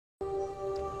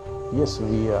Yes,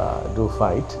 we do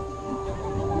fight.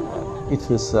 It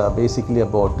is basically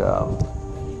about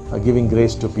giving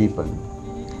grace to people.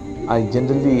 I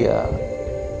generally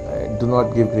do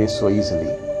not give grace so easily.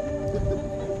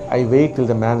 I wait till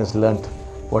the man has learnt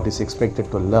what is expected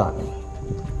to learn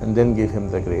and then give him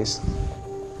the grace.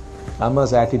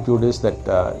 Ama's attitude is that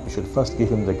you should first give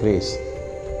him the grace,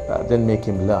 then make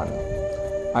him learn.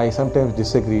 I sometimes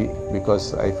disagree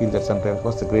because I feel that sometimes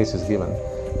once the grace is given,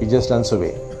 he just runs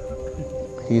away.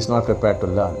 He is not prepared to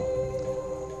learn.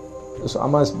 So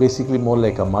Amma is basically more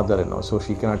like a mother, so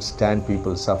she cannot stand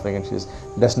people suffering, and she says,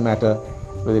 doesn't matter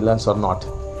whether he learns or not,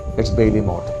 let's bail him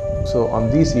out. So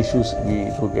on these issues we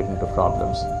do get into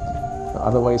problems.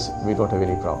 Otherwise we don't have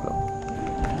any problem.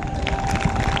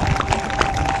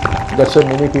 That's why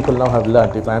many people now have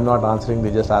learned. If I am not answering,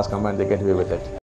 they just ask Amma and they get away with it.